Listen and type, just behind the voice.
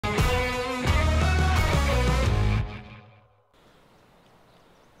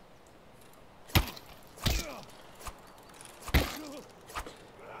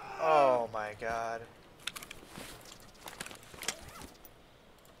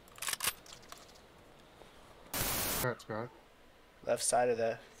Scott. Left side of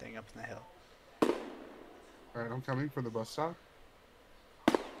the thing up in the hill. Alright, I'm coming from the bus stop.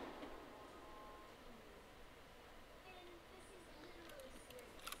 You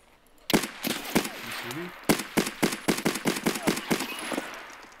see me?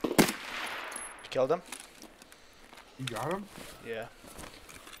 You killed him? You got him? Yeah.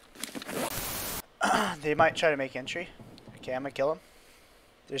 They might try to make entry. Okay, I'm gonna kill him.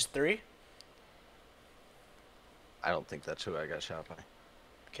 There's 3. I don't think that's who I got shot by.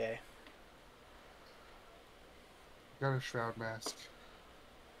 Okay. Got a shroud mask.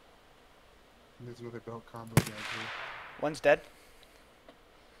 And there's another belt combo guy here. One's dead.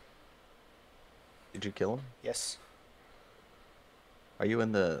 Did you kill him? Yes. Are you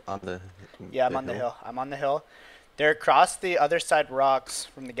on the Yeah, I'm on the hill. I'm on the hill. They're across the other side rocks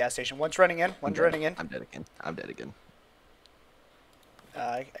from the gas station. One's running in. One's running in. I'm dead again. I'm dead again.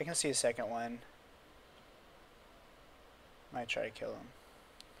 I can see a second one. Might try to kill him.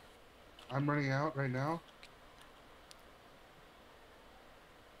 I'm running out right now.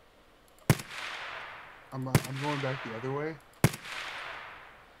 I'm going back the other way.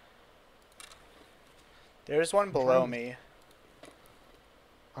 There's one below me.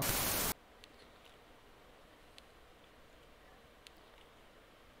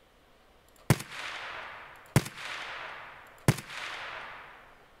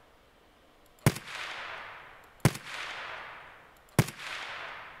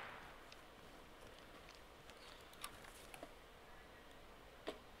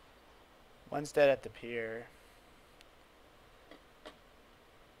 One's dead at the pier.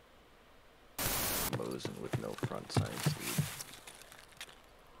 Mosing with no front sight speed.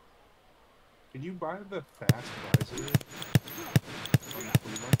 Can you buy the fast visor on the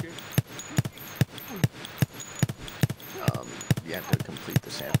flea market? You have to complete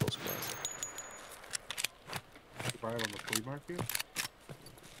the samples quest. You buy it on the flea market?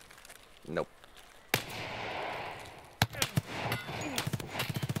 Nope.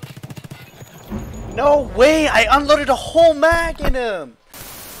 No way! I unloaded a whole mag in him!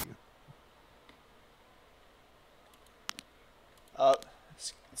 Oh,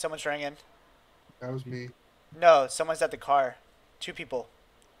 someone's running in. That was me. No, someone's at the car. 2 people.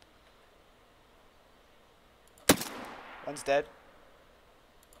 One's dead.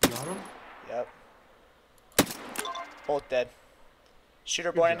 Got him? Yep. Both dead.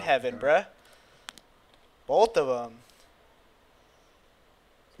 Shooter born in heaven, bruh. Both of them.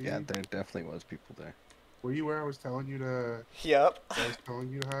 Yeah, there definitely was people there. Were you where I was telling you to... Yep. I was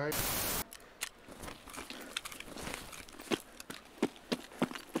telling you to hide?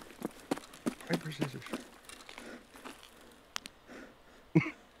 Paper, scissors.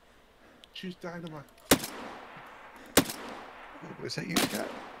 Choose dynamite. Was that you, Scott?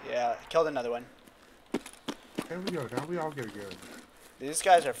 Yeah, killed another one. There we go. Now we all get a gun. These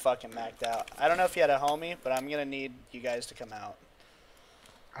guys are fucking maxed out. I don't know if you had a homie, but I'm gonna need you guys to come out.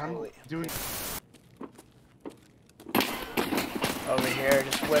 I'm doing... Over here,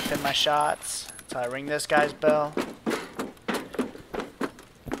 just whipping my shots. So I ring this guy's bell.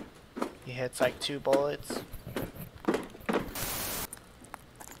 He hits like 2 bullets.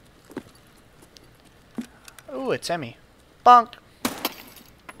 Ooh, it's Emmy. Bonk.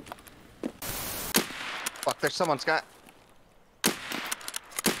 Fuck, there's someone, Scott.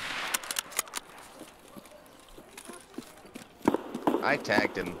 I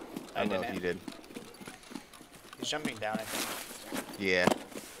tagged him. I don't know if you did. He's jumping down, I think. Yeah.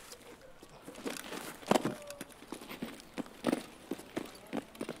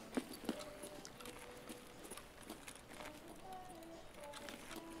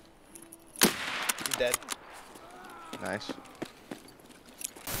 He's dead. Nice.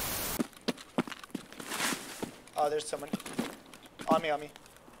 Oh, there's someone. On me, on me.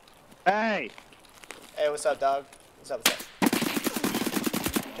 Hey! Hey, what's up, dog? What's up, what's up?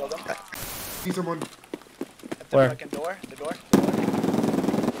 Killed him. See someone. At the fucking door. The door.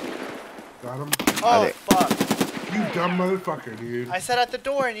 Got him. Oh, fuck. You dumb motherfucker, dude. I said at the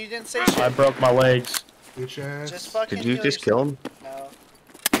door and you didn't say shit. I broke my legs. Bitch ass. Just fucking Did you just kill him? No.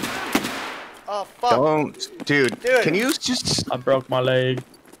 Oh, fuck. Don't. Dude, can you just... I broke my leg.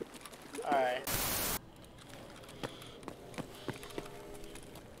 Alright.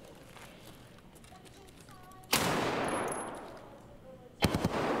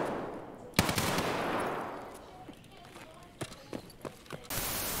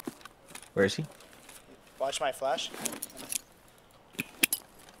 Where is he? Watch my flash.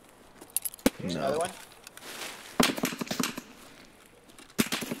 There's No. another one.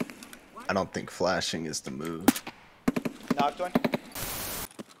 I don't think flashing is the move. Knocked one.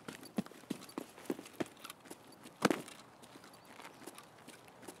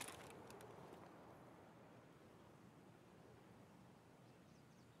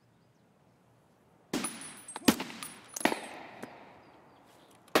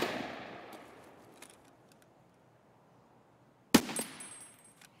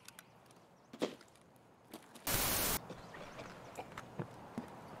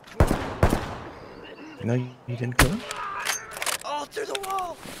 No, you didn't kill him? Oh, through the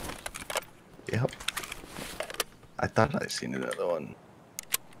wall! Yep. I thought I seen another one.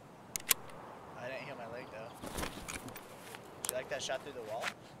 I didn't heal my leg though. Did you like that shot through the wall?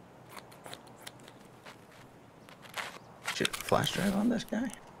 Should flash drive on this guy?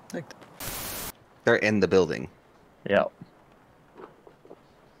 Like, they're in the building. Yep.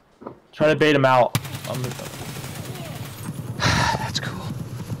 Try to bait him out. That's cool.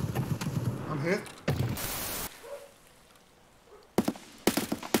 I'm hit.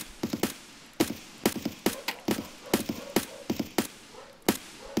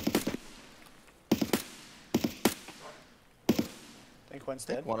 I think one's I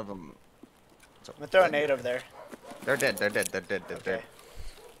think dead. one of them. I'm gonna throw a nade over there. They're dead. They're dead. They're dead. They're Okay. dead.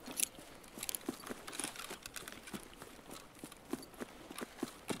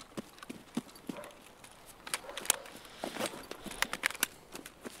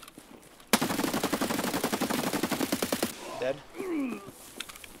 Dead.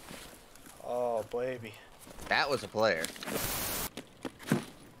 Oh, baby. That was a player.